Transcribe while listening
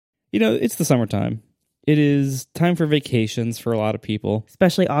It's the summertime. It is time for vacations for a lot of people.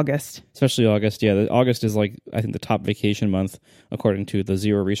 Especially August. Yeah. August is I think the top vacation month, according to the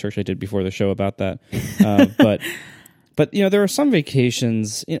zero research I did before the show about that. But there are some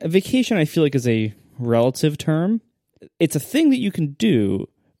vacations. Vacation, I feel like, is a relative term. It's a thing that you can do,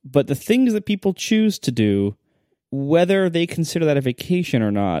 but the things that people choose to do, whether they consider that a vacation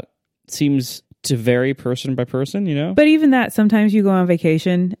or not, seems to vary person by person, But even that, sometimes you go on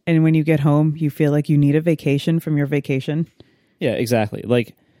vacation and when you get home, you feel like you need a vacation from your vacation. Yeah, exactly.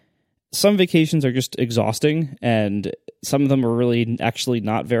 Some vacations are just exhausting and some of them are really actually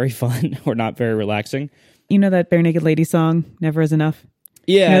not very fun or not very relaxing. You know that Bare Naked Lady song, Never Is Enough?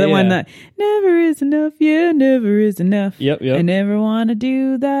 Yeah. The one that, never is enough, yeah, never is enough. Yep. I never want to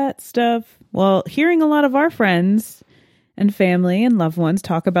do that stuff. Well, hearing a lot of our friends and family and loved ones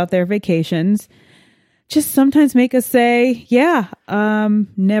talk about their vacations just sometimes make us say, yeah,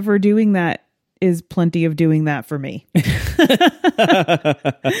 never doing that is plenty of doing that for me.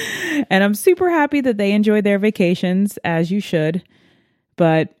 And I'm super happy that they enjoy their vacations, as you should.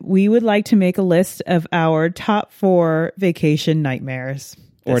 But we would like to make a list of our top 4 vacation nightmares.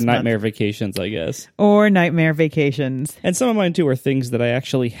 Or nightmare vacations, I guess. Or nightmare vacations. And some of mine, too, are things that I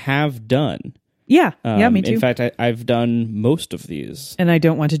actually have done. Yeah, me too. In fact, I've done most of these. And I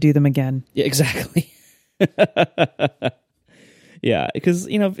don't want to do them again. Yeah, exactly. Yeah, because,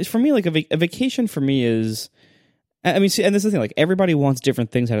 for me, a vacation for me is... and this is the thing, everybody wants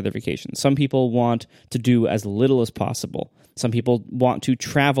different things out of their vacation. Some people want to do as little as possible. Some people want to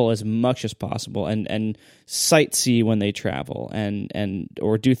travel as much as possible and sightsee when they travel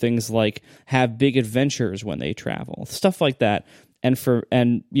or do things like have big adventures when they travel, stuff like that. And for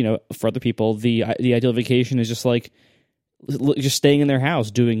other people, the ideal vacation is just just staying in their house,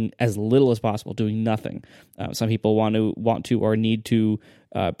 doing as little as possible, doing nothing. Some people want to or need to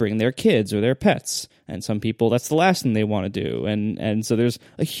bring their kids or their pets, and some people that's the last thing they want to do. And so there's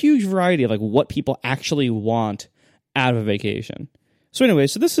a huge variety of what people actually want out of a vacation. So anyway,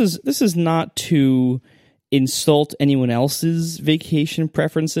 this is not to insult anyone else's vacation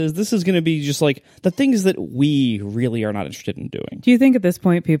preferences. This is going to be just the things that we really are not interested in doing. Do you think at this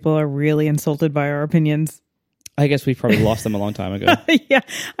point people are really insulted by our opinions? I guess we probably lost them a long time ago. Yeah,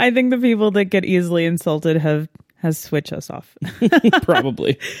 I think the people that get easily insulted has switched us off.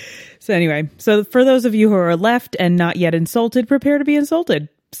 Probably. So anyway, so for those of you who are left and not yet insulted, prepare to be insulted.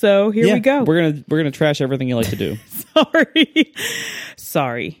 So here we go. We're gonna trash everything you like to do.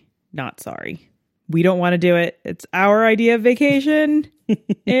 Sorry, not sorry. We don't want to do it. It's our idea of vacation.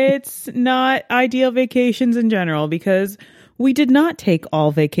 It's not ideal vacations in general because we did not take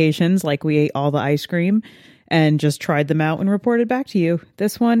all vacations like we ate all the ice cream and just tried them out and reported back to you.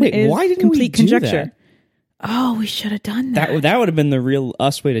 This one is why didn't complete we do conjecture. That? Oh, we should have done that. That would have been the real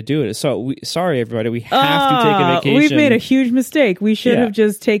us way to do it. So sorry, everybody. We have to take a vacation. We've made a huge mistake. We should have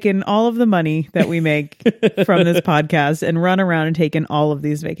just taken all of the money that we make from this podcast and run around and taken all of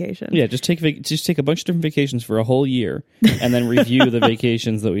these vacations. Yeah, just take a bunch of different vacations for a whole year and then review the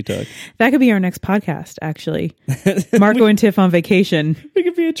vacations that we took. That could be our next podcast, actually. Marco and Tiff on vacation. We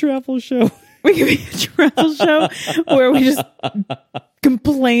could be a travel show. We could be a travel show where we just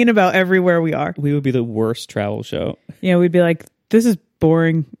complain about everywhere we are. We would be the worst travel show. Yeah, we'd be like, this is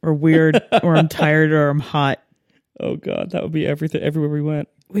boring or weird or I'm tired or I'm hot. Oh, God, that would be everything everywhere we went.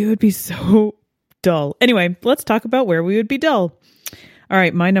 We would be so dull. Anyway, let's talk about where we would be dull. All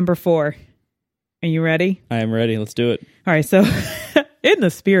right, my number 4. Are you ready? I am ready. Let's do it. All right, so in the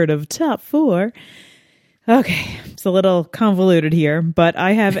spirit of top 4... Okay, it's a little convoluted here, but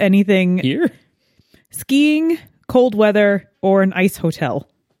I have anything here: skiing, cold weather, or an ice hotel.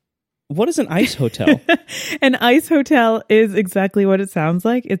 What is an ice hotel? An ice hotel is exactly what it sounds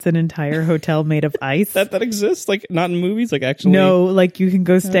like. It's an entire hotel made of ice. that exists? Not in movies? Actually? No, you can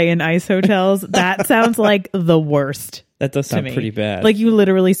go stay in ice hotels. That sounds like the worst. That does sound pretty bad. You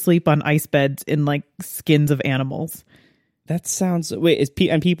literally sleep on ice beds in skins of animals. That sounds... Wait,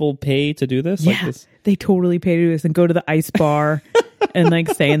 and people pay to do this? Yeah, they totally pay to do this and go to the ice bar and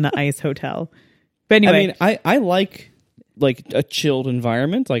stay in the ice hotel. But anyway... I mean, I like a chilled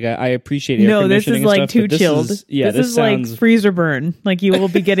environment. I appreciate air conditioning. No, this is stuff, too chilled. This is sounds... freezer burn. You will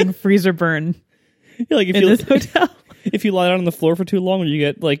be getting freezer burn in this hotel. If you lie down on the floor for too long, you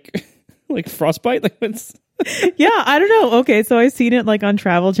get frostbite. Yeah, I don't know. Okay, so I've seen it on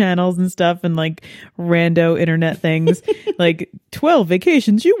travel channels and stuff and rando internet things. 12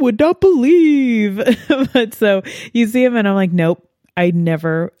 vacations you would not believe. But so you see them and I'm like, nope, I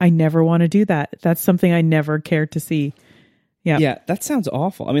never want to do that. That's something I never cared to see. Yeah. Yeah, that sounds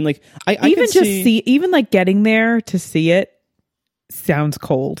awful. I mean, I even just see even getting there to see it sounds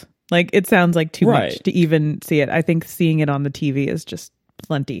cold. Like, it sounds like too Right. much to even see it. I think seeing it on the TV is just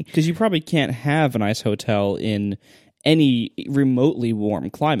plenty. Because you probably can't have an ice hotel in any remotely warm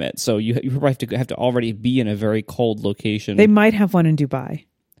climate. So you probably have to already be in a very cold location. They might have one in Dubai.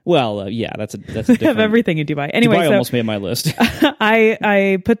 Well, yeah, that's a They different. have everything in Dubai. Anyway, Dubai so almost made my list.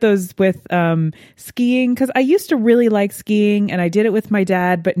 I put those with skiing because I used to really like skiing and I did it with my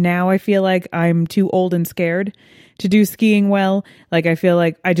dad, but now I feel like I'm too old and scared to do skiing well. Like, I feel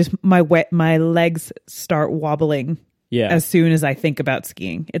like my legs start wobbling Yeah. as soon as I think about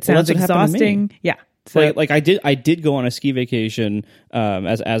skiing. It Well, sounds that's what happened to me. exhausting. Yeah. So Like I did go on a ski vacation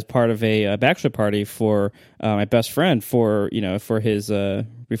as part of a bachelor party for my best friend for his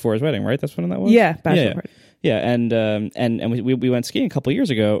before his wedding, right? That's when that was. yeah, bachelor party. Yeah, and we went skiing a couple of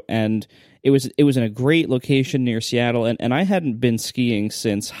years ago, and it was in a great location near Seattle, and I hadn't been skiing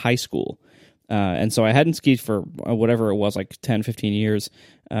since high school, and so I hadn't skied for whatever it was, like 10, 15 years,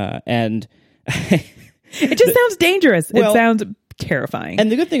 and It just sounds dangerous. Well, it sounds terrifying.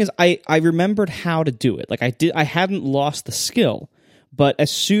 And the good thing is I remembered how to do it. Like I hadn't lost the skill, but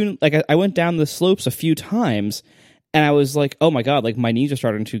as soon I went down the slopes a few times and I was like, oh my God, like my knees are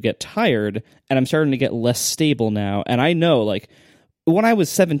starting to get tired and I'm starting to get less stable now. And I know, like, when I was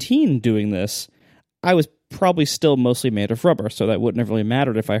 17 doing this, I was probably still mostly made of rubber, so that wouldn't have really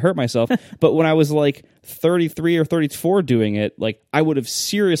mattered if I hurt myself. But when I was like 33 or 34 doing it, like I would have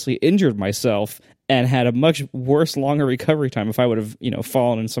seriously injured myself and had a much worse, longer recovery time if I would have,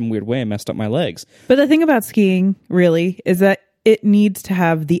 fallen in some weird way and messed up my legs. But the thing about skiing really is that it needs to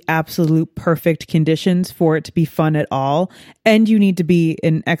have the absolute perfect conditions for it to be fun at all. And you need to be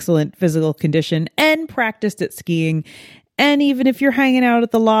in excellent physical condition and practiced at skiing. And even if you're hanging out at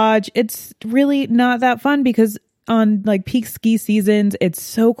the lodge, it's really not that fun because on like peak ski seasons, it's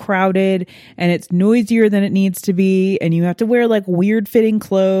so crowded and it's noisier than it needs to be. And you have to wear like weird fitting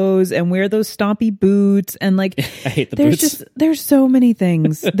clothes and wear those stompy boots. And like, I hate the boots. There's so many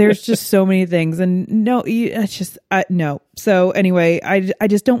things. There's just so many things. And no, it's just, no. So anyway, I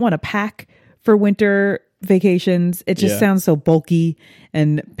just don't want to pack for winter vacations. It just sounds so bulky,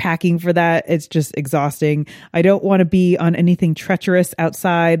 and packing for that, it's just exhausting. I don't want to be on anything treacherous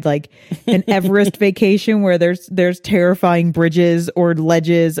outside, like an Everest vacation where there's terrifying bridges or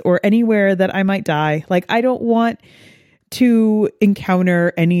ledges or anywhere that I might die. Like, I don't want to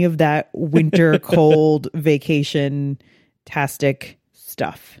encounter any of that winter cold vacation-tastic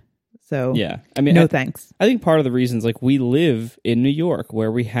stuff. So yeah, I mean, no thanks. I think part of the reason is like we live in New York where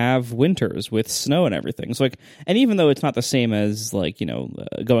we have winters with snow and everything. So like, and even though it's not the same as like,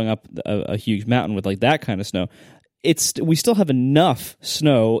 going up a huge mountain with like that kind of snow, we still have enough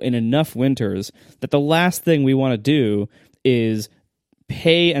snow in enough winters that the last thing we want to do is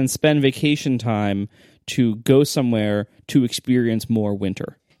pay and spend vacation time to go somewhere to experience more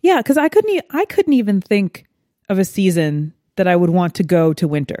winter. Yeah, because I couldn't even think of a season that I would want to go to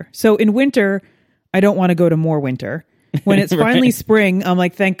winter. So in winter, I don't want to go to more winter. When it's finally Right. spring, I'm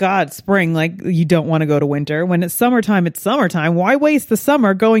like, thank God, spring. Like, you don't want to go to winter. When it's summertime, it's summertime. Why waste the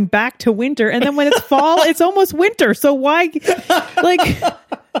summer going back to winter? And then when it's fall, it's almost winter. So why, like,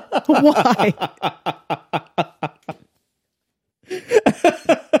 why?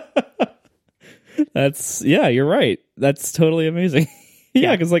 You're right. That's totally amazing.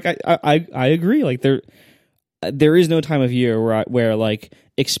 Yeah, because like I agree. Like there is no time of year where like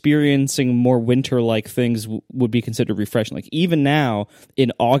experiencing more winter-like things would be considered refreshing. Like even now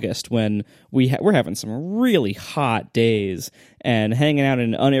in August, when we're having some really hot days and hanging out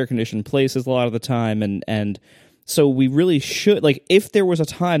in unair-conditioned places a lot of the time, and so we really should, like, if there was a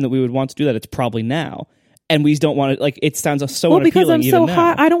time that we would want to do that, it's probably now. And we don't want to, like, it sounds so unappealing. Because I'm so even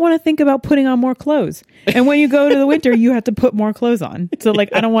hot, now. I don't want to think about putting on more clothes. And when you go to the winter, you have to put more clothes on. So like,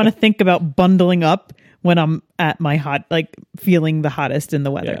 I don't want to think about bundling up when I'm at my hot, like feeling the hottest in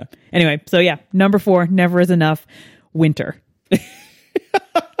the weather. Yeah. Anyway, so yeah, number 4, never is enough. Winter.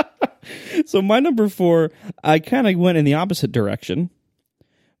 So my number 4, I kind of went in the opposite direction.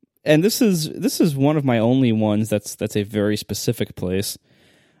 And this is one of my only ones that's a very specific place.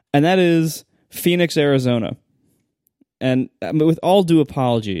 And that is Phoenix, Arizona. And with all due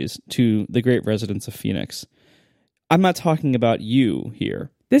apologies to the great residents of Phoenix, I'm not talking about you here.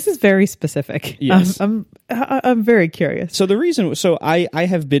 This is very specific. Yes. I'm very curious. So I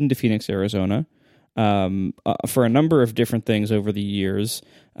have been to Phoenix, Arizona, for a number of different things over the years.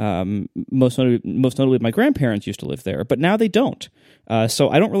 Most notably, my grandparents used to live there, but now they don't. So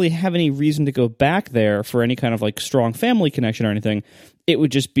I don't really have any reason to go back there for any kind of like strong family connection or anything. It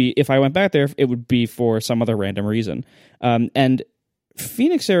would just be, if I went back there, it would be for some other random reason. And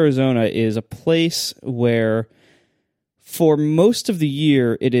Phoenix, Arizona is a place where, for most of the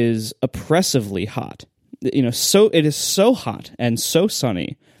year, it is oppressively hot. So it is so hot and so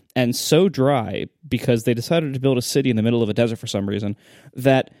sunny and so dry because they decided to build a city in the middle of a desert for some reason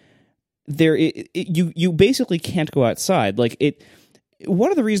that you basically can't go outside.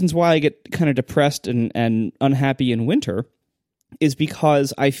 One of the reasons why I get kind of depressed and unhappy in winter is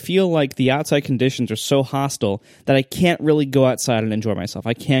because I feel like the outside conditions are so hostile that I can't really go outside and enjoy myself.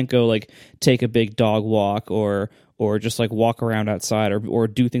 I can't go take a big dog walk or just walk around outside or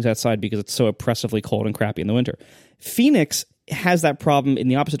do things outside because it's so oppressively cold and crappy in the winter. Phoenix has that problem in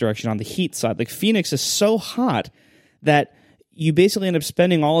the opposite direction on the heat side. Phoenix is so hot that you basically end up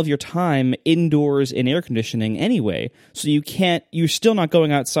spending all of your time indoors in air conditioning anyway. So you're still not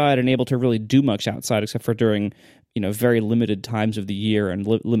going outside and able to really do much outside except for during very limited times of the year and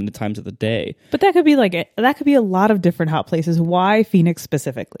limited times of the day. But that could be a lot of different hot places. Why Phoenix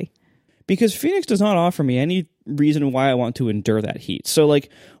specifically? Because Phoenix does not offer me any reason why I want to endure that heat. So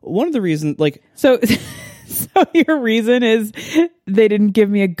one of the reasons so your reason is they didn't give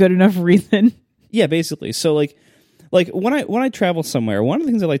me a good enough reason. Yeah, basically. So when I travel somewhere, one of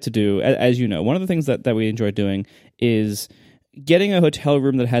the things I like to do, as you know, one of the things that we enjoy doing is getting a hotel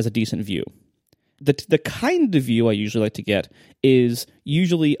room that has a decent view. The kind of view I usually like to get is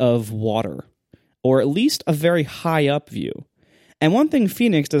usually of water, or at least a very high up view. And one thing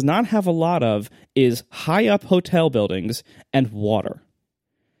Phoenix does not have a lot of is high up hotel buildings and water.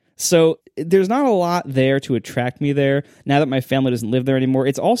 So there's not a lot there to attract me there now that my family doesn't live there anymore.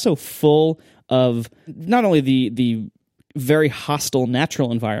 It's also full of not only the very hostile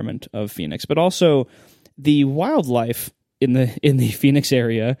natural environment of Phoenix, but also the wildlife in the Phoenix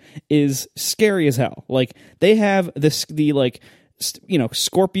area is scary as hell. They have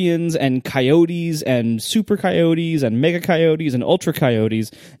scorpions and coyotes and super coyotes and mega coyotes and ultra coyotes,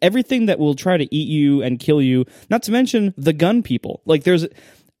 everything that will try to eat you and kill you, not to mention the gun people.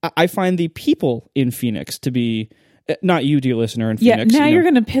 I find the people in Phoenix to be, not you, dear listener, in Phoenix. Yeah, now you're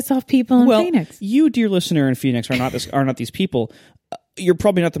going to piss off people in Phoenix. You, dear listener, in Phoenix are not these people. You're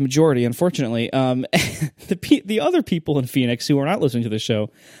probably not the majority, unfortunately. The other people in Phoenix who are not listening to the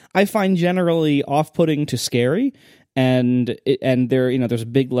show, I find generally off-putting to scary, and there's a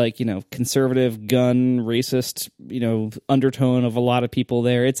big conservative, gun, racist undertone of a lot of people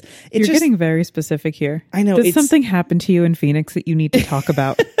there. You're getting very specific here. I know. Does something happen to you in Phoenix that you need to talk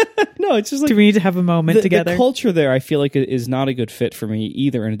about? No, it's just do we need to have a moment together? The culture there, I feel like, is not a good fit for me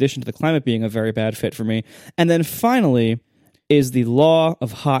either. In addition to the climate being a very bad fit for me, and then finally is the law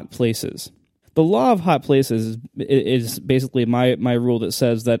of hot places. The law of hot places is basically my rule that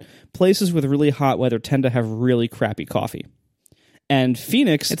says that places with really hot weather tend to have really crappy coffee. And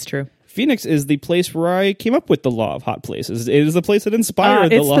Phoenix... It's true. Phoenix is the place where I came up with the law of hot places. It is the place that inspired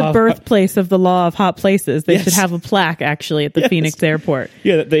the law. It's the birthplace of the law of hot places. They should have a plaque, actually, at the Phoenix airport.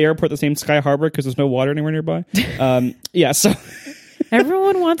 Yeah, the airport, the same Sky Harbor, because there's no water anywhere nearby. So...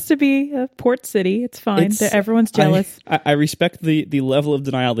 Everyone wants to be a port city. It's fine. Everyone's jealous. I respect the level of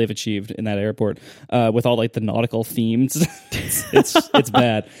denial they've achieved in that airport with all the nautical themes. it's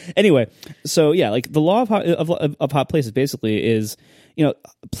bad. Anyway, so yeah, the law of hot places basically is,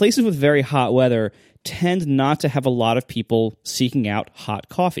 places with very hot weather tend not to have a lot of people seeking out hot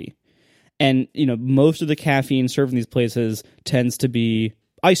coffee. And, most of the caffeine served in these places tends to be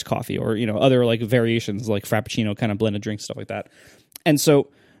iced coffee or, other variations like Frappuccino kind of blended drinks, stuff like that. And so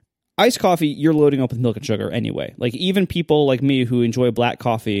iced coffee, you're loading up with milk and sugar anyway. Even people like me who enjoy black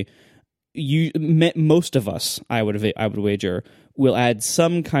coffee, most of us, I would wager, will add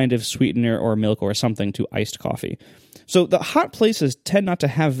some kind of sweetener or milk or something to iced coffee. So the hot places tend not to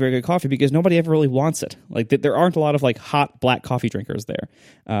have very good coffee because nobody ever really wants it. There aren't a lot of hot black coffee drinkers there,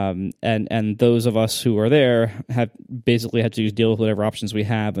 and those of us who are there have basically had to deal with whatever options we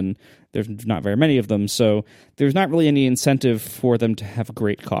have, and there's not very many of them. So there's not really any incentive for them to have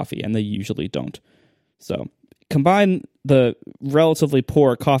great coffee, and they usually don't. So combine the relatively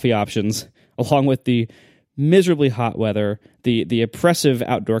poor coffee options along with the miserably hot weather, the oppressive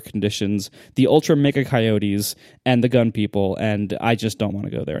outdoor conditions, the ultra mega coyotes, and the gun people, and I just don't want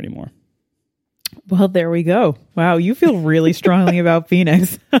to go there anymore. Well, there we go. Wow, you feel really strongly about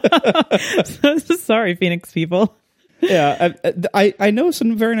Phoenix. Sorry, Phoenix people. Yeah, I know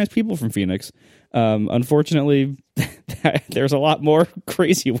some very nice people from Phoenix. Unfortunately, there's a lot more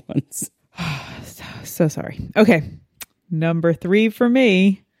crazy ones. So sorry. Okay, number 3 for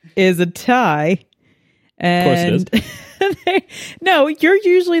me is a tie. And of course it is. No, you're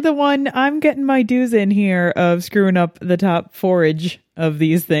usually the one. I'm getting my dues in here of screwing up the top forage of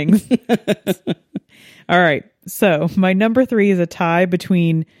these things. All right. So my number 3 is a tie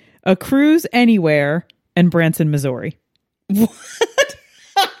between a cruise anywhere and Branson, Missouri.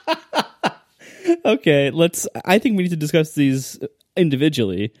 Okay, I think we need to discuss these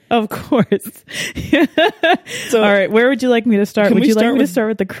individually. Of course. So, all right, where would you like me to start? Would you like me to start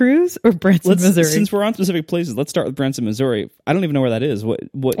with the cruise or Branson, Missouri? Since we're on specific places, let's start with Branson, Missouri. I don't even know where that is. What can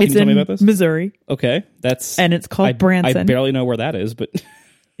It's you tell me in about this? Missouri, Okay, and it's called Branson. I barely know where that is, but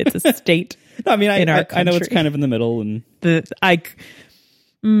It's a state. no, I mean, in our I know it's country. kind of in the middle, and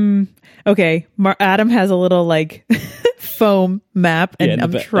Okay, Adam has a little like foam map, and Yeah,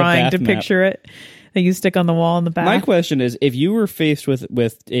 I'm the trying bath to map. picture it that you stick on the wall in the back. my question is, if you were faced with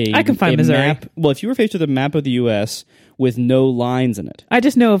I can find a Missouri. map, well, if you were faced with a map of the U.S. with no lines in it, I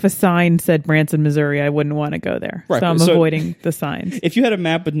just know if a sign said Branson, Missouri, I wouldn't want to go there. Right, So I'm so- avoiding the signs. if you had a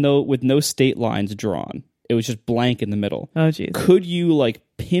map with no state lines drawn, it was just blank in the middle. Oh, geez. Could you like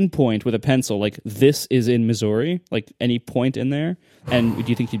pinpoint with a pencil like this is in Missouri, like any point in there? And do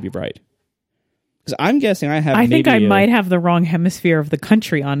you think you'd be right? Because I'm guessing I think I might have the wrong hemisphere of the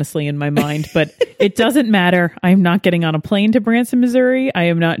country, honestly, in my mind, but it doesn't matter. I'm not getting on a plane to Branson, Missouri. I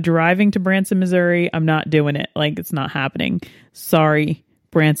am not driving to Branson, Missouri. I'm not doing it. Like, it's not happening. Sorry,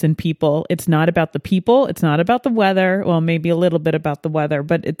 Branson people. It's not about the people. It's not about the weather. Well, maybe a little bit about the weather,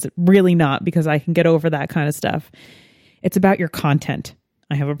 but it's really not, because I can get over that kind of stuff. It's about your content.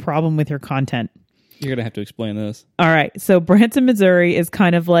 I have a problem with your content. You're gonna have to explain this. All right. So Branson, Missouri is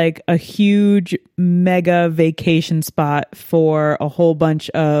kind of like a huge mega vacation spot for a whole bunch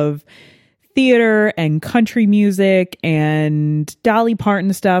of theater and country music and Dolly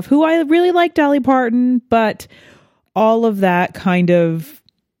Parton stuff, who I really like Dolly Parton, but all of that kind of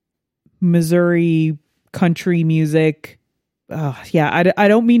Missouri country music. Oh, yeah, I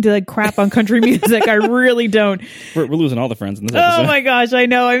don't mean to like crap on country music. I really don't. We're losing all the friends in this episode. Oh my gosh, I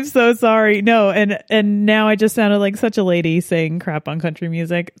know. I'm so sorry. No, and now I just sounded like such a lady saying crap on country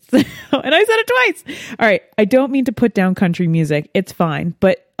music. And I said it twice. All right, I don't mean to put down country music. It's fine,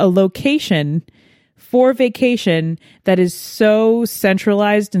 but a location for vacation that is so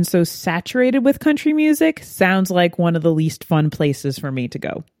centralized and so saturated with country music sounds like one of the least fun places for me to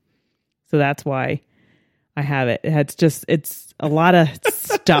go. So that's why I have it. It's a lot of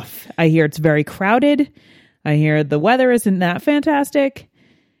stuff. I hear it's very crowded. I hear the weather isn't that fantastic.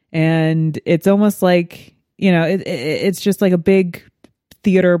 And it's almost like, it's just like a big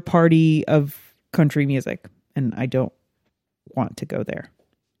theater party of country music. And I don't want to go there.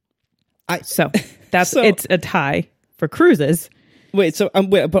 It's a tie for cruises. Wait,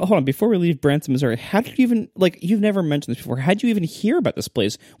 but hold on. Before we leave Branson, Missouri, how did you even, you've never mentioned this before. How did you even hear about this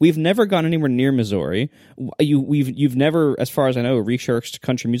place? We've never gone anywhere near Missouri. You've never, as far as I know, researched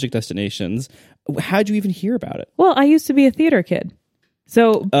country music destinations. How did you even hear about it? Well, I used to be a theater kid.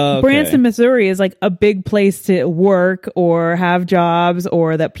 So Okay. Branson, Missouri is like a big place to work or have jobs,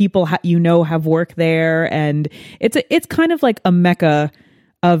 or that people have work there. And it's kind of like a mecca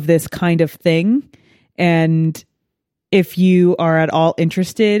of this kind of thing. And if you are at all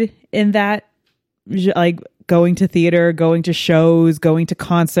interested in that, like going to theater, going to shows, going to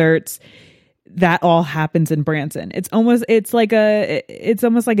concerts, that all happens in Branson. It's almost like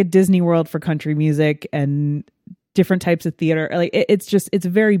a Disney World for country music and different types of theater. Like it's a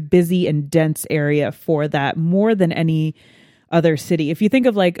very busy and dense area for that, more than any other city. If you think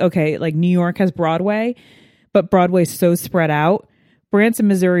of like New York has Broadway, but Broadway's so spread out. Branson,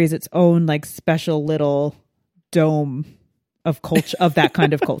 Missouri is its own like special little dome of culture, of that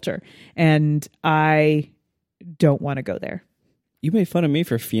kind of culture, and I don't want to go there. You made fun of me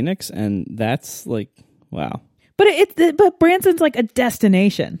for Phoenix, and that's like, wow. But Branson's like a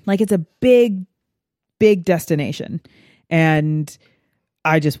destination. Like it's a big destination, and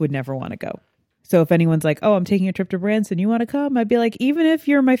I just would never want to go. So if anyone's like, "Oh, I'm taking a trip to Branson, you want to come?" I'd be like, even if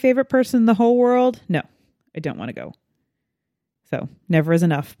you're my favorite person in the whole world, no, I don't want to go. So never is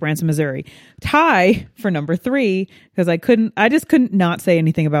enough. Branson, Missouri. Tie for number 3, because I just couldn't not say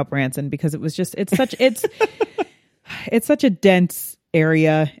anything about Branson, because it's such a dense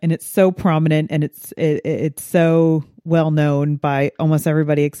area, and it's so prominent, and it's so well known by almost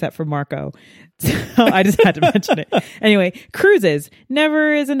everybody except for Marco. So I just had to mention it. Anyway, cruises.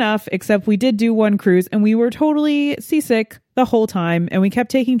 Never is enough, except we did do one cruise and we were totally seasick the whole time, and we kept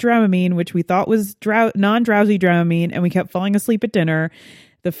taking Dramamine, which we thought was non-drowsy Dramamine, and we kept falling asleep at dinner.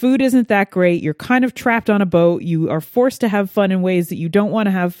 The food isn't that great. You're kind of trapped on a boat. You are forced to have fun in ways that you don't want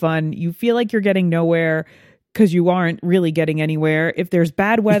to have fun. You feel like you're getting nowhere because you aren't really getting anywhere. If there's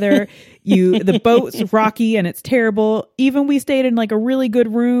bad weather, the boat's rocky and it's terrible. Even we stayed in like a really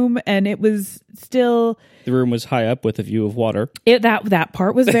good room, and it was still, The room was high up with a view of water. that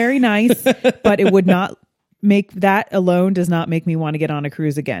part was very nice, but it would not that alone does not make me want to get on a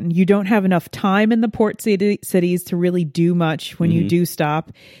cruise again. You don't have enough time in the port cities to really do much when you do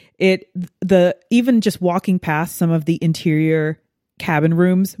stop. Even just walking past some of the interior cabin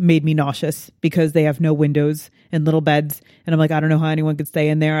rooms made me nauseous because they have no windows and little beds. And I'm like, I don't know how anyone could stay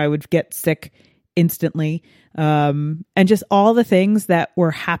in there. I would get sick instantly. And just all the things that were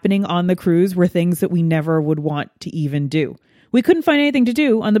happening on the cruise were things that we never would want to even do. We couldn't find anything to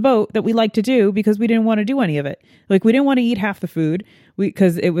do on the boat that we like to do because we didn't want to do any of it. Like, we didn't want to eat half the food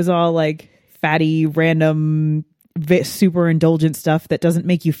because it was all like fatty, random, super indulgent stuff that doesn't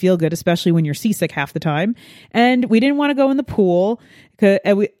make you feel good, especially when you're seasick half the time. And we didn't want to go in the pool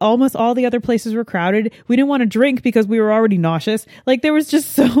because almost all the other places were crowded. We didn't want to drink because we were already nauseous. Like, there was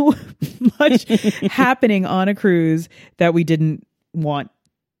just so much happening on a cruise that we didn't want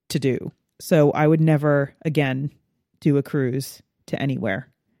to do. So I would never again do a cruise to anywhere.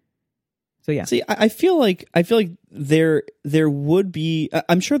 So yeah. See, I feel like there would be.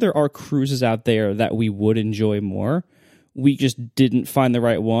 I'm sure there are cruises out there that we would enjoy more. We just didn't find the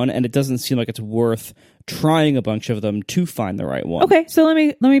right one, and it doesn't seem like it's worth trying a bunch of them to find the right one. Okay, so let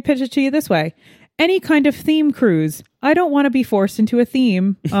me pitch it to you this way. Any kind of theme cruise. I don't want to be forced into a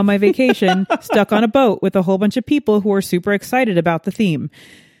theme on my vacation, stuck on a boat with a whole bunch of people who are super excited about the theme.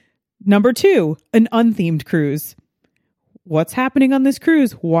 Number 2, an unthemed cruise. What's happening on this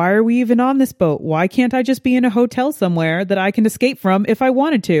cruise? Why are we even on this boat? Why can't I just be in a hotel somewhere that I can escape from if I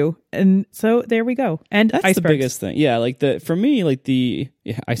wanted to? And so there we go. And that's icebergs. The biggest thing. Yeah, like for me, like the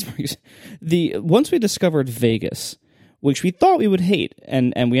icebergs. Once we discovered Vegas, which we thought we would hate,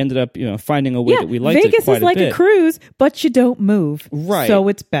 and we ended up finding a way that we liked it quite a bit. Vegas is like a cruise, but you don't move, right? So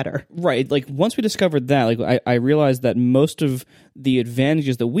it's better, right? Like once we discovered that, like I realized that most of the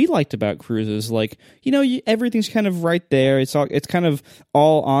advantages that we liked about cruises, like everything's kind of right there. It's kind of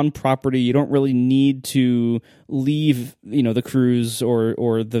all on property. You don't really need to leave the cruise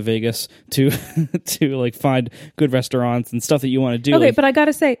or the Vegas to to like find good restaurants and stuff that you want to do. Okay, but I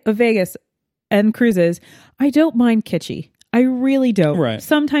gotta say, Vegas and cruises, I don't mind kitschy. I really don't. Right.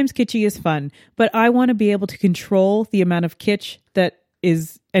 Sometimes kitschy is fun, but I want to be able to control the amount of kitsch that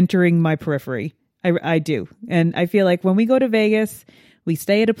is entering my periphery. I do. And I feel like when we go to Vegas, we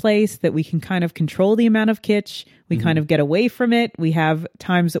stay at a place that we can kind of control the amount of kitsch. We kind of get away from it. We have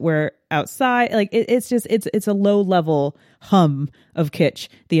times that we're outside. Like it's a low level hum of kitsch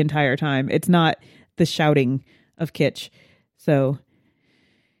the entire time. It's not the shouting of kitsch. So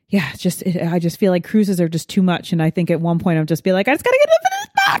yeah, I just feel like cruises are just too much. And I think at one point I'll just be like, I just got to get into this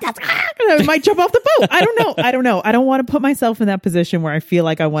boat. I might jump off the boat. I don't know. I don't want to put myself in that position where I feel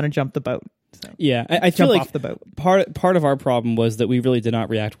like I want to jump the boat. So, yeah, I feel like off the boat. Part of our problem was that we really did not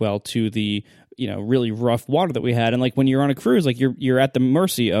react well to the really rough water that we had, and like when you're on a cruise, like you're at the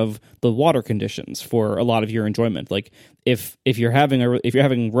mercy of the water conditions for a lot of your enjoyment. Like if you're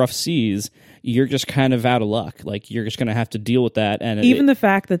having rough seas, you're just kind of out of luck. Like you're just going to have to deal with that. And even the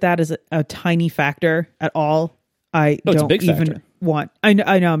fact that is a tiny factor at all, it's a big even factor. Want. I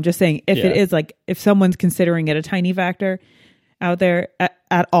know. I'm just saying if it is like if someone's considering it a tiny factor out there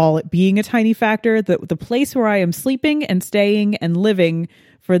at all, it being a tiny factor, the place where I am sleeping and staying and living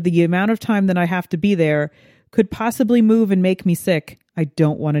for the amount of time that I have to be there could possibly move and make me sick. I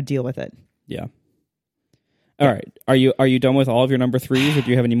don't want to deal with it. Yeah. All right. Are you done with all of your number 3s, or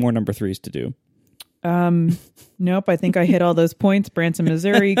do you have any more number 3s to do? Nope. I think I hit all those points. Branson,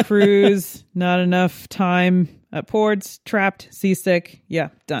 Missouri, cruise, not enough time at ports, trapped, seasick. Yeah,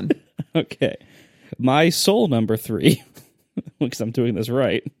 done. Okay. My sole number 3, because I'm doing this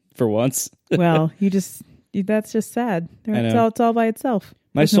right for once. Well, that's just sad. It's all by itself.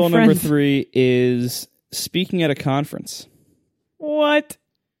 My sole number 3 is speaking at a conference. What?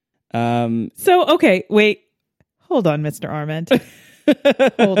 Okay, wait. Hold on, Mr. Arment.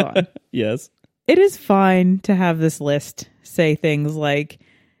 Hold on. Yes. It is fine to have this list say things like,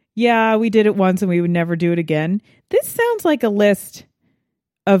 yeah, we did it once and we would never do it again. This sounds like a list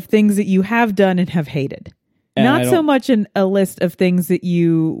of things that you have done and have hated. And not so much a list of things that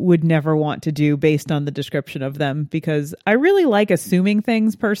you would never want to do based on the description of them, because I really like assuming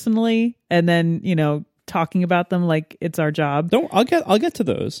things personally and then, talking about them like it's our job. I'll get to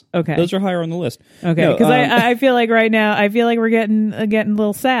those. Okay. Those are higher on the list. Okay. Because I feel like right now, we're getting a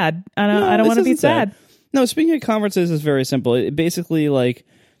little sad. I don't want to be sad. No, speaking of conferences is very simple. It basically, like,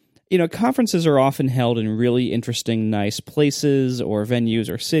 conferences are often held in really interesting, nice places or venues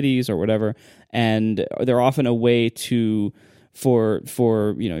or cities or whatever, and they're often a way for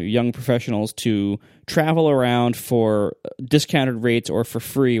young professionals to travel around for discounted rates or for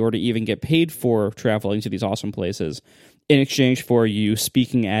free, or to even get paid for traveling to these awesome places. in exchange for you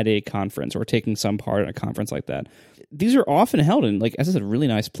speaking at a conference or taking some part in a conference like that. These are often held in, like, as I said, really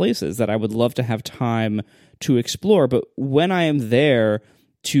nice places that I would love to have time to explore. But when I am there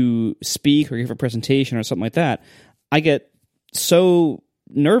to speak or give a presentation or something like that, I get so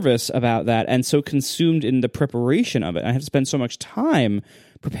nervous about that and so consumed in the preparation of it. I have to spend so much time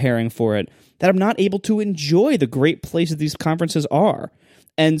preparing for it that I'm not able to enjoy the great places these conferences are.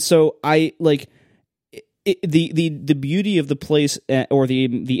 And so I like the beauty of the place or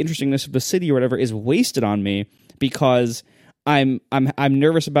the interestingness of the city or whatever is wasted on me because I'm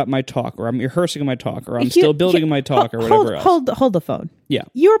nervous about my talk, or I'm rehearsing my talk, or I'm still building my talk, or whatever else. Hold the phone. Yeah.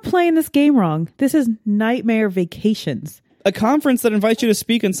 You're playing this game wrong. This is Nightmare Vacations. A conference that invites you to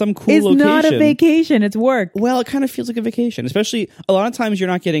speak in some cool it's location. It's not a vacation. It's work. Well, it kind of feels like a vacation, especially a lot of times you're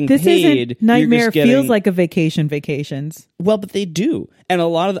not getting this paid. Isn't Nightmare feels like a vacation. Vacations. Well, but they do, and a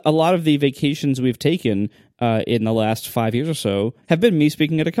lot of the vacations we've taken in the last 5 years or so have been me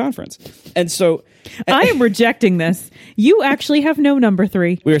speaking at a conference, and so I am rejecting this. You actually have no number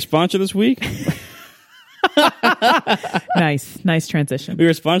 3. We are sponsored this week. Nice transition. We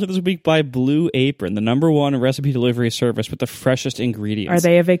were sponsored this week by Blue Apron, the #1 recipe delivery service with the freshest ingredients. Are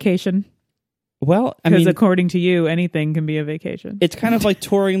they a vacation? Well, I because mean, according to you, anything can be a vacation. It's kind of like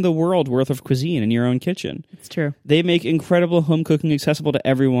touring the world worth of cuisine in your own kitchen. It's true. They make incredible home cooking accessible to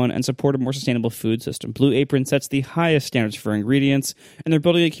everyone and support a more sustainable food system. Blue Apron sets the highest standards for ingredients, and they're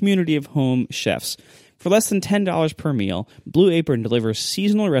building a community of home chefs. For less than $10 per meal, Blue Apron delivers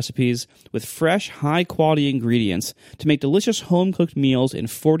seasonal recipes with fresh, high-quality ingredients to make delicious home-cooked meals in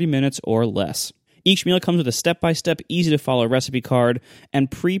 40 minutes or less. Each meal comes with a step-by-step, easy-to-follow recipe card and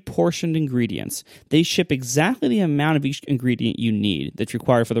pre-portioned ingredients. They ship exactly the amount of each ingredient you need that's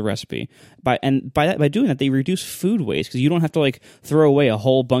required for the recipe. By doing that, they reduce food waste because you don't have to like throw away a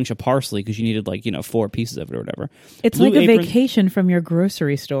whole bunch of parsley because you needed 4 pieces of it or whatever. It's Blue like a vacation from your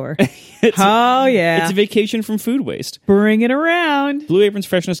grocery store. It's a vacation from food waste. Bring it around. Blue Apron's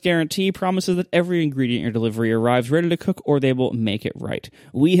freshness guarantee promises that every ingredient in your delivery arrives ready to cook, or they will make it right.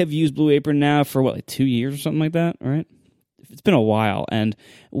 We have used Blue Apron now for like 2 years or something like that, right? It's been a while, and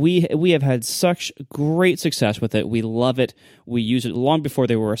we have had such great success with it. We love it. We use it long before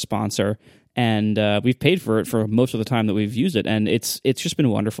they were a sponsor, and we've paid for it for most of the time that we've used it, and it's just been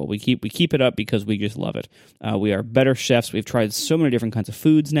wonderful. We keep it up because we just love it. We are better chefs. We've tried so many different kinds of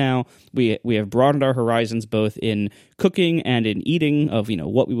foods now. We have broadened our horizons both in cooking and in eating of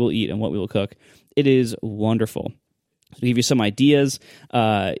what we will eat and what we will cook. It is wonderful. To give you some ideas,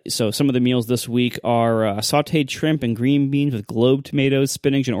 so some of the meals this week are sautéed shrimp and green beans with globe tomatoes,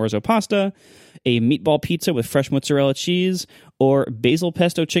 spinach, and orzo pasta, a meatball pizza with fresh mozzarella cheese, or basil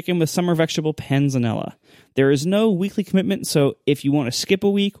pesto chicken with summer vegetable panzanella. There is no weekly commitment, so if you want to skip a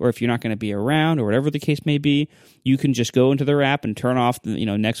week, or if you're not going to be around, or whatever the case may be, you can just go into their app and turn off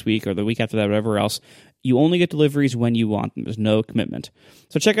next week or the week after that, whatever else. You only get deliveries when you want them. There's no commitment.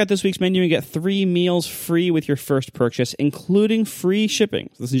 So check out this week's menu and get 3 meals free with your first purchase, including free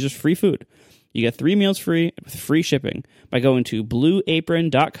shipping. So this is just free food. You get 3 meals free with free shipping by going to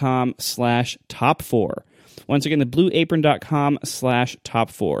blueapron.com/top4. Once again, the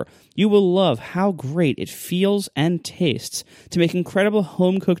blueapron.com/top4. You will love how great it feels and tastes to make incredible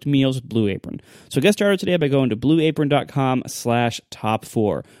home-cooked meals with Blue Apron. So get started today by going to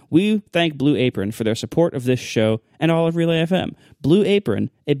blueapron.com/top4. We thank Blue Apron for their support of this show and all of Relay FM. Blue Apron,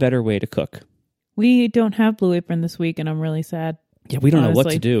 a better way to cook. We don't have Blue Apron this week, and I'm really sad. Yeah, we don't know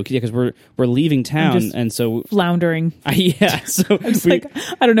what to do. Yeah, because we're leaving town, and so floundering. So I'm just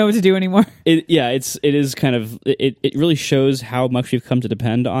I don't know what to do anymore. It is kind of it really shows how much we've come to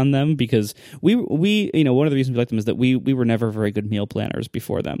depend on them because we one of the reasons we like them is that we were never very good meal planners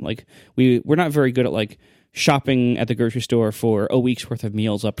before them. Like we're not very good at like shopping at the grocery store for a week's worth of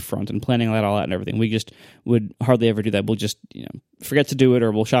meals up front and planning that all out and everything. We just would hardly ever do that. We'll just forget to do it,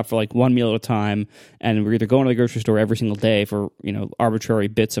 or we'll shop for like one meal at a time, and we're either going to the grocery store every single day for arbitrary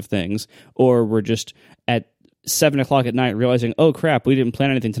bits of things, or we're just at 7:00 at night realizing, oh crap, we didn't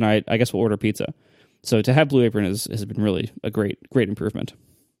plan anything tonight, I guess we'll order pizza. So to have Blue Apron has been really a great improvement.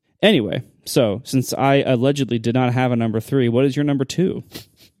 Anyway, so since I allegedly did not have a number 3, what is your number 2?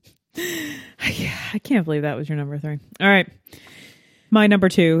 I can't believe that was your number 3. All right. My number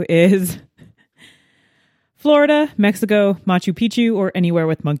 2 is Florida, Mexico, Machu Picchu, or anywhere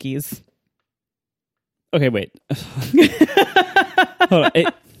with monkeys. Okay, wait. Hold on.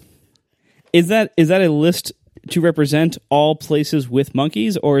 Is that a list to represent all places with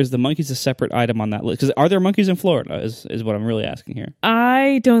monkeys, or is the monkeys a separate item on that list? Because are there monkeys in Florida is what I'm really asking here.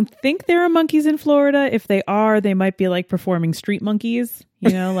 I don't think there are monkeys in Florida. If they are, they might be like performing street monkeys,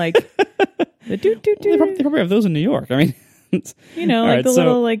 like The doot doot They doot. probably have those in New York. I mean, You know, All like right, the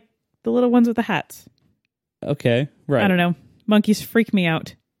so- little ones with the hats. okay, right. I don't know. Monkeys freak me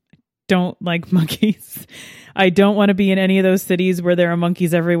out. Don't like monkeys. I don't want to be in any of those cities where there are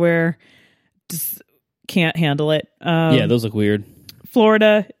monkeys everywhere. Just can't handle it. Yeah, those look weird.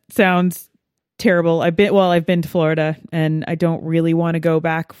 Florida sounds terrible. I've been to Florida and I don't really want to go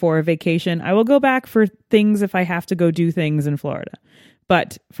back for a vacation. I will go back for things if I have to go do things in Florida.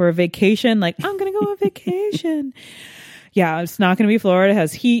 But for a vacation, like I'm going to go on vacation. Yeah, it's not going to be Florida. It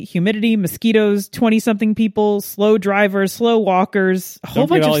has heat, humidity, mosquitoes, 20-something people, slow drivers, slow walkers, a whole Don't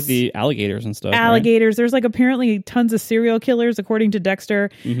bunch forget of all like the alligators and stuff. Right? alligators. There's like apparently tons of serial killers, according to Dexter.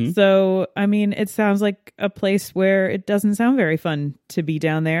 Mhm. So, I mean, it sounds like a place where it doesn't sound very fun to be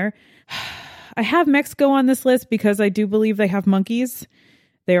down there. I have Mexico on this list because I do believe they have monkeys.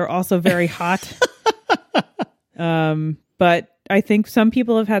 They are also very hot. But I think some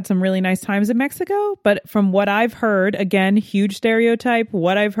people have had some really nice times in Mexico. But from what I've heard, again, huge stereotype,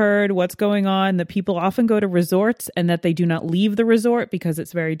 what I've heard, what's going on, that people often go to resorts and that they do not leave the resort because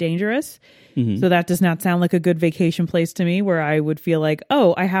it's very dangerous. So that does not sound like a good vacation place to me, where I would feel like,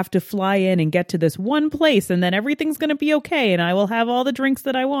 oh, I have to fly in and get to this one place and then everything's going to be okay and I will have all the drinks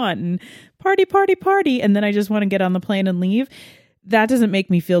that I want and party, party, party. And then I just want to get on the plane and leave. That doesn't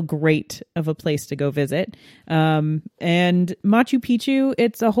make me feel great of a place to go visit. And Machu Picchu,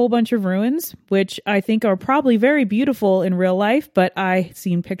 it's a whole bunch of ruins, which I think are probably very beautiful in real life, but I've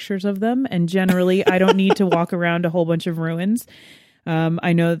seen pictures of them. And generally, I don't need to walk around a whole bunch of ruins.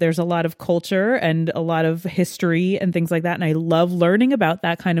 I know that there's a lot of culture and a lot of history and things like that. And I love learning about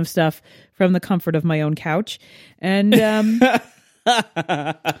that kind of stuff from the comfort of my own couch. And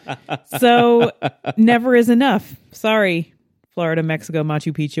so never is enough. Sorry. Florida, Mexico,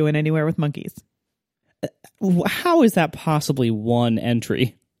 Machu Picchu, and anywhere with monkeys. How is that possibly one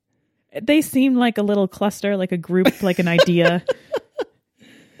entry? They seem like a little cluster, like a group, like an idea.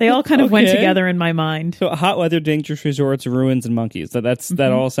 They all kind of went Okay. together in my mind. So hot weather, dangerous resorts, ruins, and monkeys.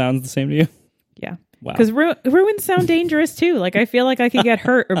 That all sounds the same to you? Yeah. Wow. Because ruins sound dangerous too. Like I feel like I could get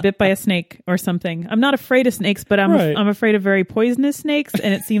hurt or bit by a snake or something. I'm not afraid of snakes, but I'm Right. afraid of very poisonous snakes.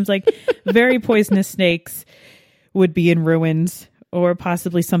 And it seems like very poisonous snakes would be in ruins or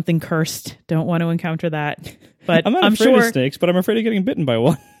possibly something cursed. Don't want to encounter that. But I'm not afraid sure of snakes, but I'm afraid of getting bitten by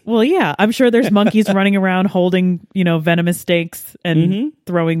one. Well, yeah, I'm sure there's monkeys running around holding, venomous snakes and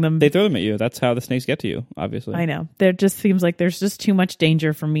throwing them. They throw them at you. That's how the snakes get to you, obviously. I know. There just seems like there's just too much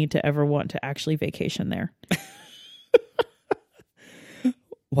danger for me to ever want to actually vacation there.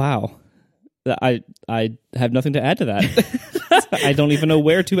 Wow. I have nothing to add to that. I don't even know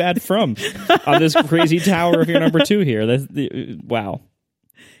where to add from on this crazy tower of your number 2 here. Wow.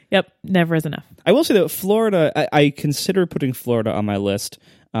 Yep, never is enough. I will say that Florida, I consider putting Florida on my list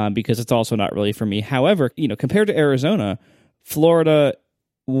because it's also not really for me. However, compared to Arizona, Florida,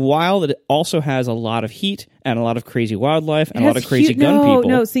 while it also has a lot of heat and a lot of crazy wildlife and a lot of crazy gun people.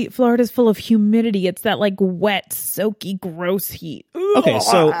 No, see, Florida's full of humidity. It's that like wet, soaky, gross heat. Okay,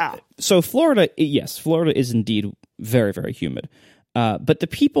 so Florida, yes, Florida is indeed very, very humid. But the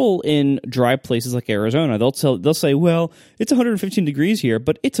people in dry places like Arizona, they'll say, well, it's 115 degrees here,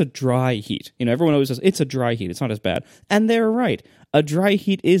 but it's a dry heat. Everyone always says it's a dry heat. It's not as bad. And they're right. A dry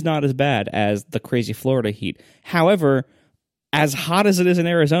heat is not as bad as the crazy Florida heat. However, as hot as it is in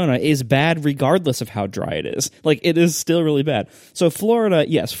Arizona is bad regardless of how dry it is. Like, it is still really bad. So Florida,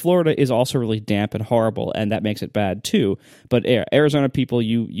 yes, Florida is also really damp and horrible, and that makes it bad too. But Arizona people,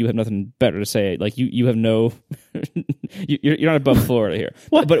 you have nothing better to say. Like, you have no... you're not above Florida here.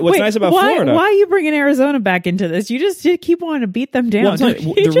 But what's nice about Florida... Why are you bringing Arizona back into this? You just keep wanting to beat them down. Well,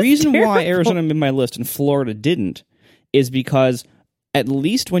 the reason why Arizona made my list and Florida didn't is because at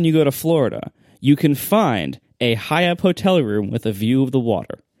least when you go to Florida, you can find a high-up hotel room with a view of the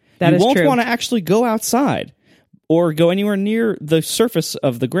water. That is you won't true. want to actually go outside or go anywhere near the surface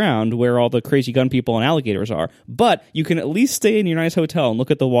of the ground where all the crazy gun people and alligators are, but you can at least stay in your nice hotel and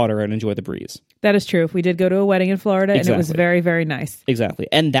look at the water and enjoy the breeze. That is true. We did go to a wedding in Florida, and it was Exactly. very, very nice. Exactly.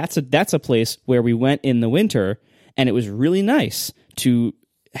 And that's a place where we went in the winter, and it was really nice to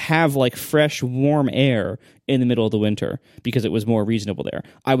have like fresh, warm air in the middle of the winter because it was more reasonable there.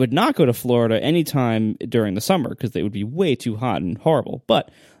 I would not go to Florida anytime during the summer because it would be way too hot and horrible. But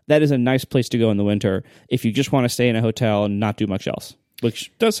that is a nice place to go in the winter if you just want to stay in a hotel and not do much else,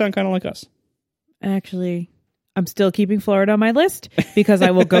 which does sound kind of like us. Actually, I'm still keeping Florida on my list because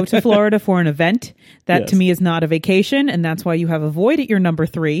I will go to Florida for an event. That to Yes. me is not a vacation, and that's why you have a void at your number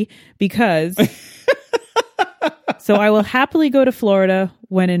 3 because... So I will happily go to Florida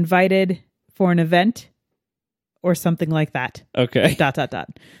when invited for an event or something like that. Okay.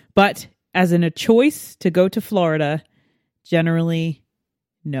 But As in a choice to go to Florida, generally,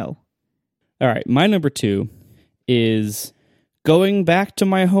 no. All right, my number 2 is going back to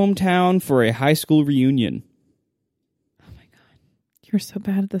my hometown for a high school reunion. Oh my God. You're so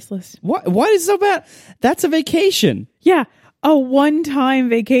bad at this list. What is so bad? That's a vacation. Yeah, a one-time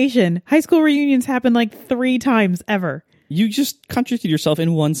vacation. High school reunions happen like 3 times ever. You just contradicted yourself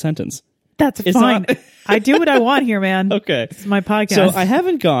in one sentence. That's fine. I do what I want here, man. Okay. It's my podcast. So I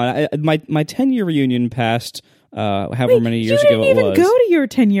haven't gone. My 10-year reunion passed however many years ago it was. You didn't even go to your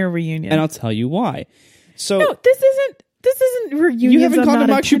 10year reunion. And I'll tell you why. So no, this isn't reunions. You haven't gone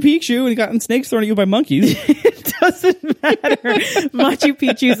to I'm Machu Picchu and gotten snakes thrown at you by monkeys. It doesn't matter. Machu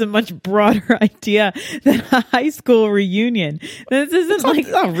Picchu is a much broader idea than a high school reunion. This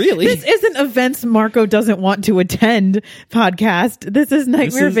isn't not really. This isn't events Marco doesn't want to attend podcast. This is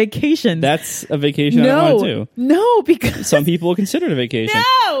Nightmare Vacations. That's a vacation I want to do. No, because some people will consider it a vacation.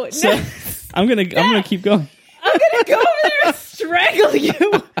 No. I'm gonna keep going. I'm gonna go over there and strangle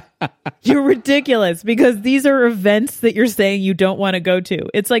you. You're ridiculous because these are events that you're saying you don't want to go to.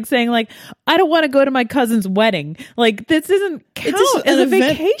 It's like saying I don't want to go to my cousin's wedding. Like this isn't count as a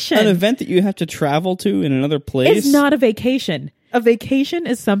vacation. An event that you have to travel to in another place. It's not a vacation. A vacation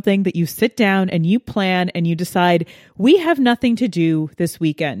is something that you sit down and you plan and you decide we have nothing to do this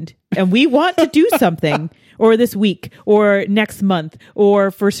weekend and we want to do something or this week or next month or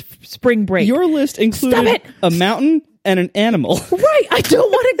for spring break. Your list included a mountain and an animal. Right. I don't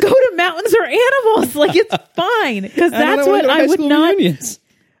want to go to mountains or animals. Like it's fine because that's what I would not. Reunions.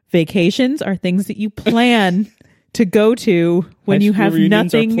 Vacations are things that you plan to go to when you have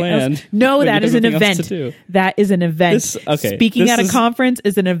nothing else. No, that is an event. That is an event. Speaking at a conference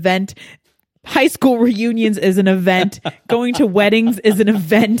is an event. High school reunions is an event. Going to weddings is an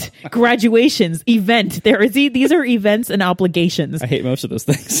event. Graduations, event. These are events and obligations. I hate most of those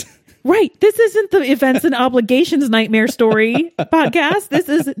things. Right. This isn't the events and obligations nightmare story podcast. This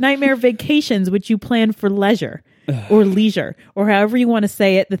is Nightmare Vacations, which you plan for leisure or leisure or however you want to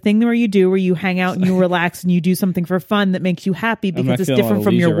say it. The thing where you hang out and you relax and you do something for fun that makes you happy because it's different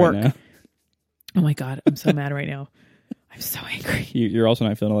from your work. Right oh my God. I'm so mad right now. I'm so angry. You're also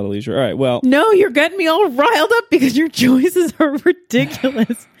not feeling a lot of leisure. All right. Well, no, you're getting me all riled up because your choices are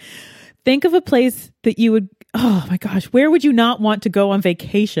ridiculous. Think of a place that you would, oh my gosh, where would you not want to go on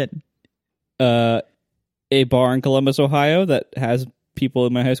vacation? A bar in Columbus, Ohio that has people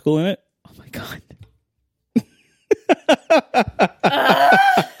in my high school in it. Oh my God.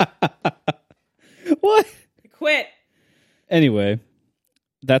 What? I quit. Anyway,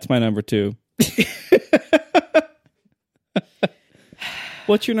 that's my number 2.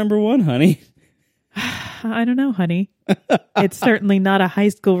 What's your number 1, honey? I don't know, honey. It's certainly not a high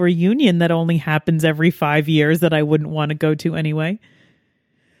school reunion that only happens every 5 years that I wouldn't want to go to anyway.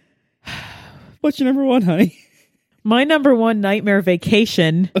 What's your number 1, honey? My number 1 nightmare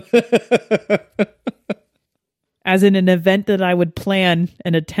vacation, as in an event that I would plan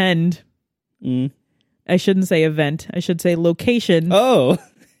and attend. I shouldn't say event. I should say location. Oh,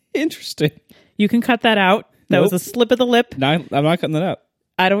 interesting. You can cut that out. That was a slip of the lip. No, I'm not cutting that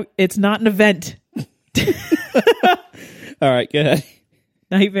out. It's not an event. All right, go ahead.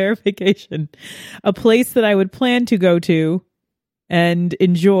 Nightmare vacation. A place that I would plan to go to and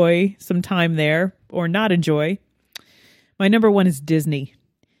enjoy some time there or not enjoy. My number 1 is Disney.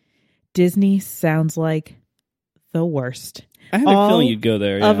 Disney sounds like the worst. I have a feeling you'd go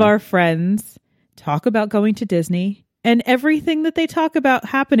there. Yeah. Of our friends talk about going to Disney, and everything that they talk about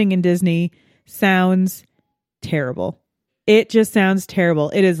happening in Disney sounds terrible. It just sounds terrible.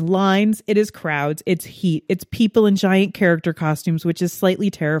 It is lines, it is crowds, it's heat, it's people in giant character costumes, which is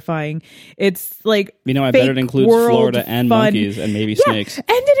slightly terrifying. It's like I bet it includes Florida and monkeys and maybe snakes. And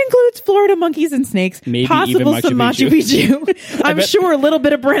it includes Florida monkeys and snakes. Maybe possible even some Machu Picchu. I'm sure a little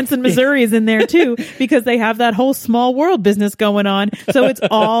bit of Branson, Missouri is in there too, because they have that whole small world business going on. So it's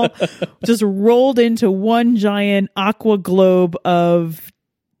all just rolled into one giant aqua globe of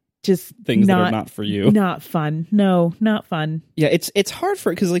just things that are not for you. Not fun. No, not fun. Yeah, it's hard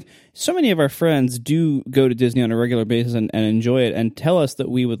for it because so many of our friends do go to Disney on a regular basis and enjoy it and tell us that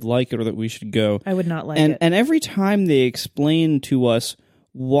we would like it or that we should go. I would not like it. And every time they explain to us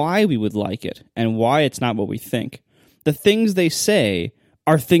why we would like it and why it's not what we think, the things they say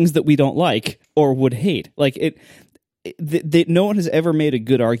are things that we don't like or would hate. No one has ever made a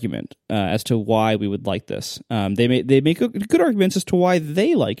good argument as to why we would like this. They make good arguments as to why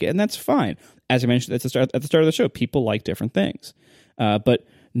they like it, and that's fine. As I mentioned at the start of the show, people like different things, but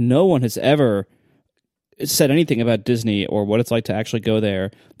no one has ever said anything about Disney or what it's like to actually go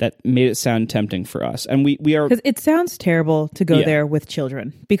there that made it sound tempting for us. And we are... Because it sounds terrible to go there with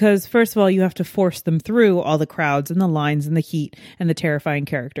children. Because first of all, you have to force them through all the crowds and the lines and the heat and the terrifying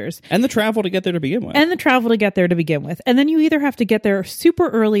characters. And the travel to get there to begin with. And then you either have to get there super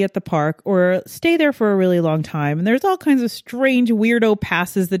early at the park or stay there for a really long time. And there's all kinds of strange weirdo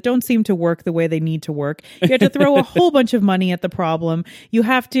passes that don't seem to work the way they need to work. You have to throw a whole bunch of money at the problem. You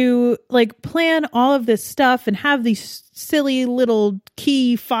have to like plan all of this stuff and have these silly little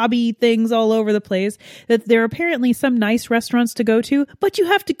key fobby things all over the place. That there are apparently some nice restaurants to go to, but you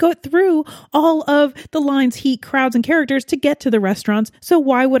have to go through all of the lines, heat, crowds, and characters to get to the restaurants. So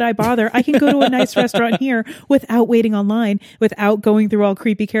why would I bother? I can go to a nice restaurant here without waiting online, without going through all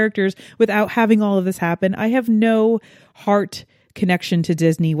creepy characters, without having all of this happen. I have no heart connection to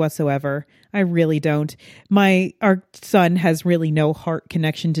Disney whatsoever. I really don't. Our son has really no heart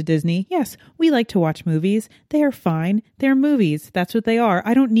connection to Disney. Yes, we like to watch movies. They are fine. They're movies. That's what they are.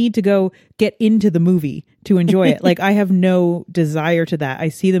 I don't need to go get into the movie to enjoy it. Like, I have no desire to that. I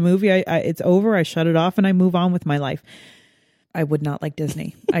see the movie, it's over, I shut it off, and I move on with my life. I would not like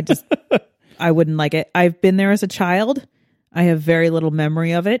Disney. I wouldn't like it. I've been there as a child. I have very little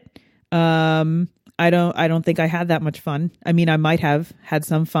memory of it. I don't think I had that much fun. I mean, I might have had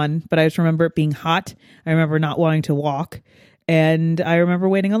some fun, but I just remember it being hot. I remember not wanting to walk, and I remember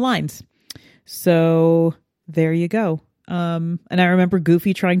waiting on lines. So there you go. And I remember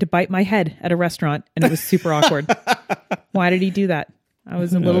Goofy trying to bite my head at a restaurant, and it was super awkward. Why did he do that? I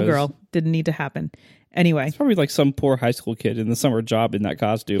was a little girl. Didn't need to happen. Anyway. It's probably like some poor high school kid in the summer job in that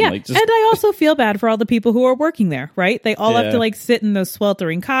costume. Yeah, like just... and I also feel bad for all the people who are working there, right? They all have to like sit in those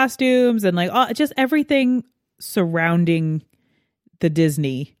sweltering costumes and like just everything surrounding the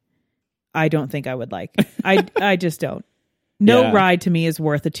Disney. I don't think I would like. I just don't. No ride to me is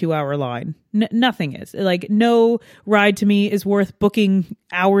worth a 2-hour line. Nothing is. Like, no ride to me is worth booking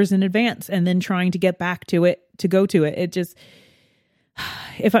hours in advance and then trying to get back to it, to go to it. It just...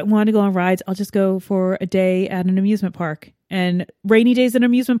 If I want to go on rides, I'll just go for a day at an amusement park. And rainy days at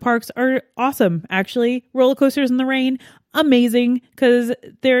amusement parks are awesome, actually. Roller coasters in the rain, amazing, because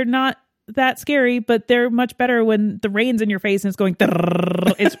they're not that scary, but they're much better when the rain's in your face and it's going...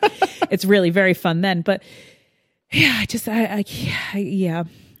 It's really very fun then. But yeah, yeah.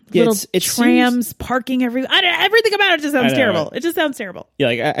 Little trams parking everywhere. Everything about it just sounds terrible. It just sounds terrible. Yeah,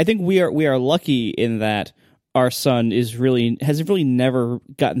 like I think we are lucky in that our son has really never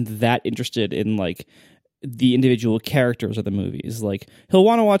gotten that interested in like the individual characters of the movies. Like, he'll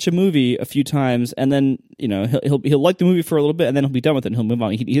want to watch a movie a few times, and then he'll like the movie for a little bit, and then he'll be done with it and he'll move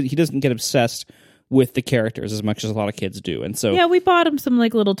on. He doesn't get obsessed with the characters as much as a lot of kids do. And so we bought him some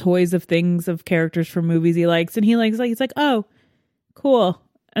like little toys of things of characters from movies he likes, and he's like, oh, cool.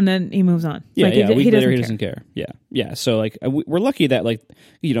 And then he moves on. Yeah, like, a week later he doesn't care. Yeah. So like we're lucky that like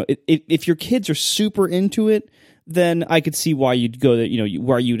if your kids are super into it, then I could see why you'd go that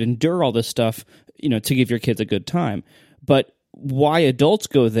why you'd endure all this stuff to give your kids a good time. But why adults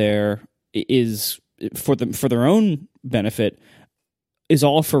go there is for their own benefit is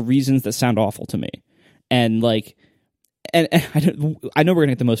all for reasons that sound awful to me. And like. And I know we're going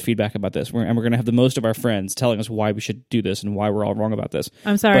to get the most feedback about this, and we're going to have the most of our friends telling us why we should do this and why we're all wrong about this.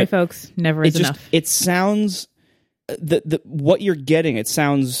 I'm sorry, folks. Never is enough. It sounds what you're getting. It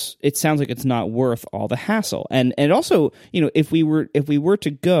sounds like it's not worth all the hassle. And also, if we were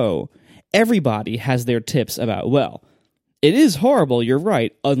to go, everybody has their tips about. Well, it is horrible. You're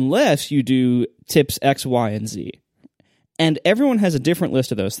right, unless you do tips X, Y, and Z. And everyone has a different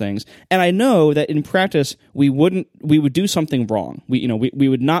list of those things. And I know that in practice, we would do something wrong. We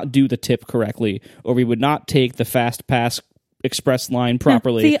would not do the tip correctly, or we would not take the fast pass express line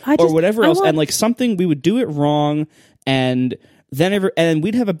properly, or whatever else. And like something, we would do it wrong, and then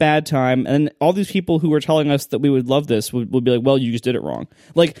we'd have a bad time. And all these people who were telling us that we would love this would be like, well, you just did it wrong.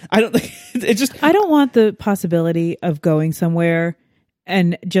 Like, I don't want the possibility of going somewhere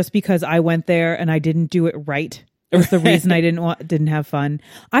and just because I went there and I didn't do it right. That's the reason I didn't have fun.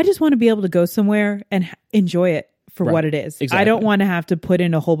 I just want to be able to go somewhere and enjoy it for what it is. Exactly. I don't want to have to put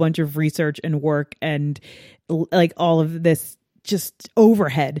in a whole bunch of research and work and like all of this just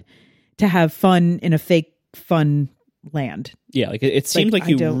overhead to have fun in a fake fun land. Yeah, like it seems like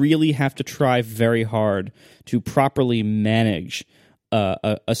you really have to try very hard to properly manage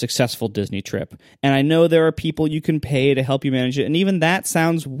a successful Disney trip. And I know there are people you can pay to help you manage it, and even that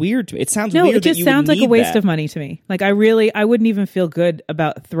sounds weird to me. It sounds weird. It just sounds like a waste of money to me. Like I wouldn't even feel good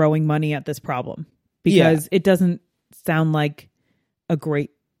about throwing money at this problem because it doesn't sound like a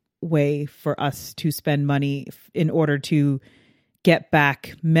great way for us to spend money in order to get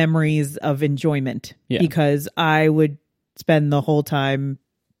back memories of enjoyment Yeah. because I would spend the whole time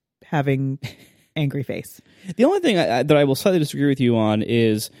having angry face. The only thing that I will slightly disagree with you on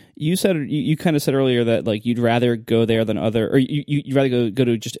is you said you kind of said earlier that like you'd rather go there than you'd rather go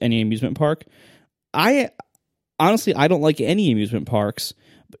to just any amusement park. I honestly don't like any amusement parks.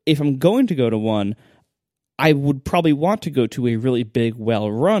 If I'm going to go to one, I would probably want to go to a really big,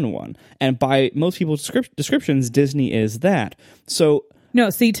 well-run one. And by most people's descriptions, Disney is that. So no,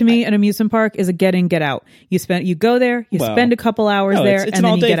 see, to me, an amusement park is a get in, get out. You go there, spend a couple hours there, it's and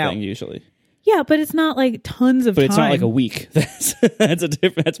then you get thing, out. Usually. Yeah, but it's not like tons of time. But it's not like a week.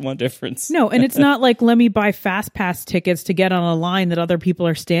 That's one difference. No, and it's not like let me buy fast pass tickets to get on a line that other people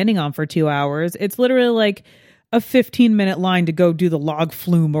are standing on for 2 hours. It's literally like a 15-minute line to go do the log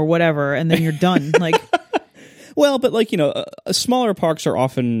flume or whatever, and then you're done. Like. Well, but like, smaller parks are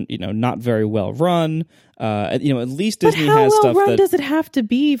often, not very well run. At least Disney has stuff. How well run does it have to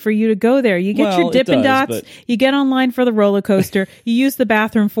be for you to go there? You get your Dippin' Dots, you get online for the roller coaster, you use the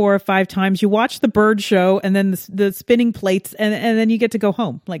bathroom 4 or 5 times, you watch the bird show and then the spinning plates, and then you get to go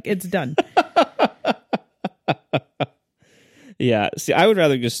home. Like, it's done. Yeah. See, I would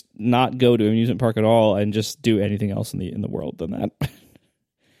rather just not go to an amusement park at all and just do anything else in the world than that.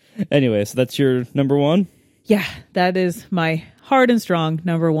 Anyway, so that's your number one? Yeah, that is my hard and strong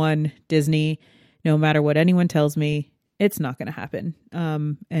number one. Disney. No matter what anyone tells me, it's not going to happen.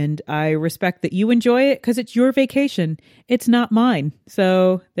 And I respect that you enjoy it because it's your vacation. It's not mine.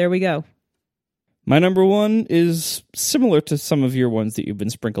 So there we go. My number one is similar to some of your ones that you've been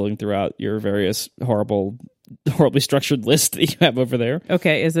sprinkling throughout your various horribly structured list that you have over there.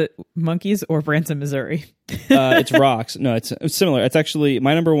 Okay, is it Monkeys or Branson, Missouri? It's Rocks. No, it's similar. It's actually,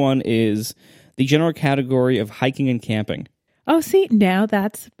 my number one is the general category of hiking and camping. Oh, see, now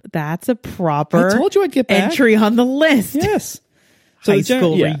that's a proper I told you I'd get back. Entry on the list. Yes. So High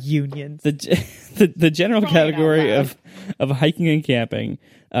school reunions. The general category of hiking and camping.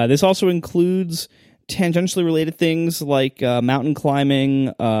 This also includes tangentially related things like mountain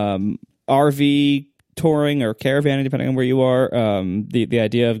climbing, RV touring or caravanning, depending on where you are. The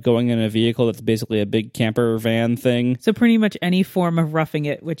idea of going in a vehicle that's basically a big camper van thing. So pretty much any form of roughing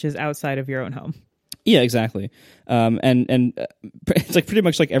it, which is outside of your own home. Yeah, exactly. And it's like pretty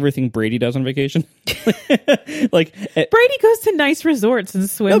much like everything Brady does on vacation. Like Brady goes to nice resorts and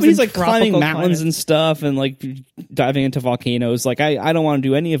swims. No, but he's like in climbing mountains climates. and stuff, and like diving into volcanoes. Like I don't want to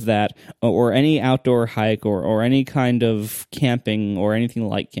do any of that, or any outdoor hike, or any kind of camping, or anything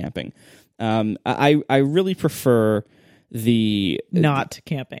like camping. I really prefer the not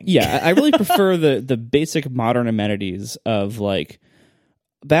camping. Yeah, I really prefer the basic modern amenities of like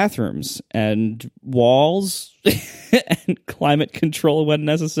bathrooms and walls and climate control when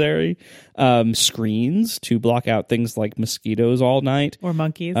necessary, screens to block out things like mosquitoes all night or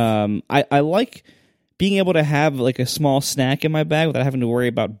monkeys. I like being able to have like a small snack in my bag without having to worry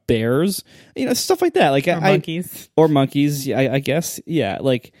about bears, stuff like that. Like monkeys or monkeys. I guess. Yeah.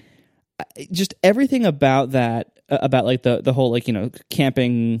 Like just everything about that, about like the whole, like,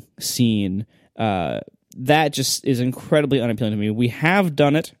 camping scene, that just is incredibly unappealing to me. We have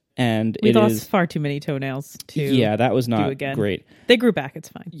done it, and we lost far too many toenails to yeah, that was not great. They grew back, it's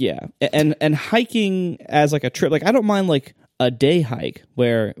fine. Yeah. And hiking as like a trip, like I don't mind like a day hike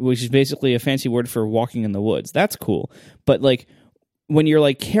which is basically a fancy word for walking in the woods. That's cool. But like when you're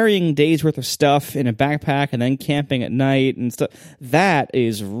like carrying days worth of stuff in a backpack and then camping at night and stuff, that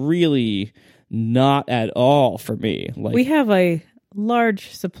is really not at all for me. Like we have a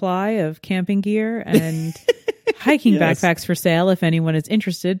large supply of camping gear and hiking backpacks for sale. If anyone is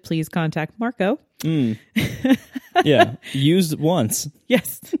interested, please contact Marco. Yeah, used once.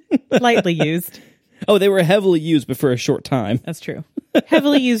 Yes, lightly used. Oh, they were heavily used, but for a short time. That's true.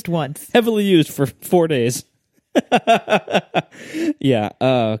 Heavily used once. Heavily used for 4 days. Yeah.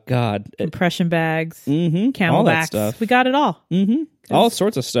 Oh, God. Compression bags, all Camelbacks. that stuff. We got it all. All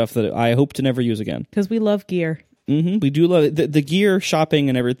sorts of stuff that I hope to never use again. Because we love gear. We do love it. The gear shopping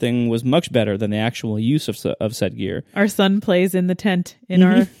and everything was much better than the actual use of said gear. Our son plays in the tent in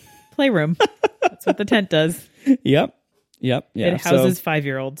our playroom. That's what the tent does. Yep. Yeah. It houses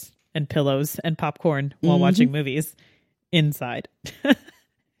 5-year-olds and pillows and popcorn while watching movies inside.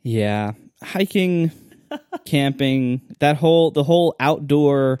 Yeah. Hiking, camping, the whole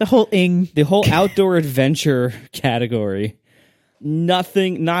outdoor adventure category.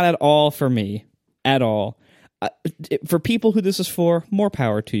 Nothing, not at all for me. At all. For people who this is for, more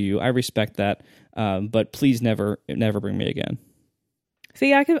power to you. I respect that, but please never bring me again.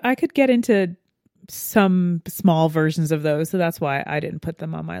 See, I could get into some small versions of those, so that's why I didn't put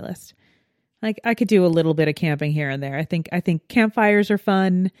them on my list. Like I could do a little bit of camping here and there. I think campfires are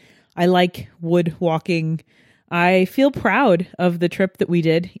fun. I like wood walking. I feel proud of the trip that we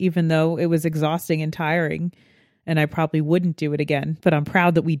did, even though it was exhausting and tiring, and I probably wouldn't do it again, but I'm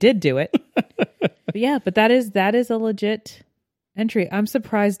proud that we did do it. but that is a legit entry. I'm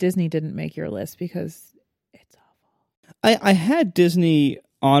surprised Disney didn't make your list because it's awful. I had Disney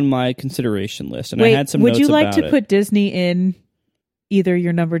on my consideration list, and Wait, I had some would notes you like about to it. put Disney in either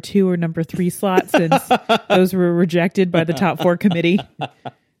your number 2 or number 3 slot since those were rejected by the top 4 committee?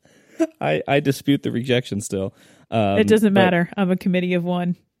 I dispute the rejection still. It doesn't matter. I'm a committee of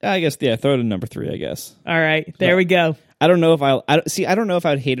 1. I guess, yeah, throw it in number 3, I guess. All right, there we go. I don't know if I don't know if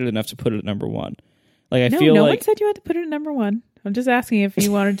I'd hate it enough to put it at number 1. Like, No one said you had to put it at number 1. I'm just asking if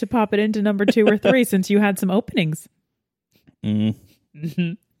you wanted to pop it into number 2 or 3 since you had some openings.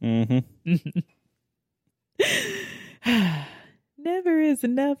 Mm-hmm. Never is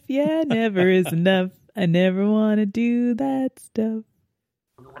enough. Yeah, never is enough. I never want to do that stuff.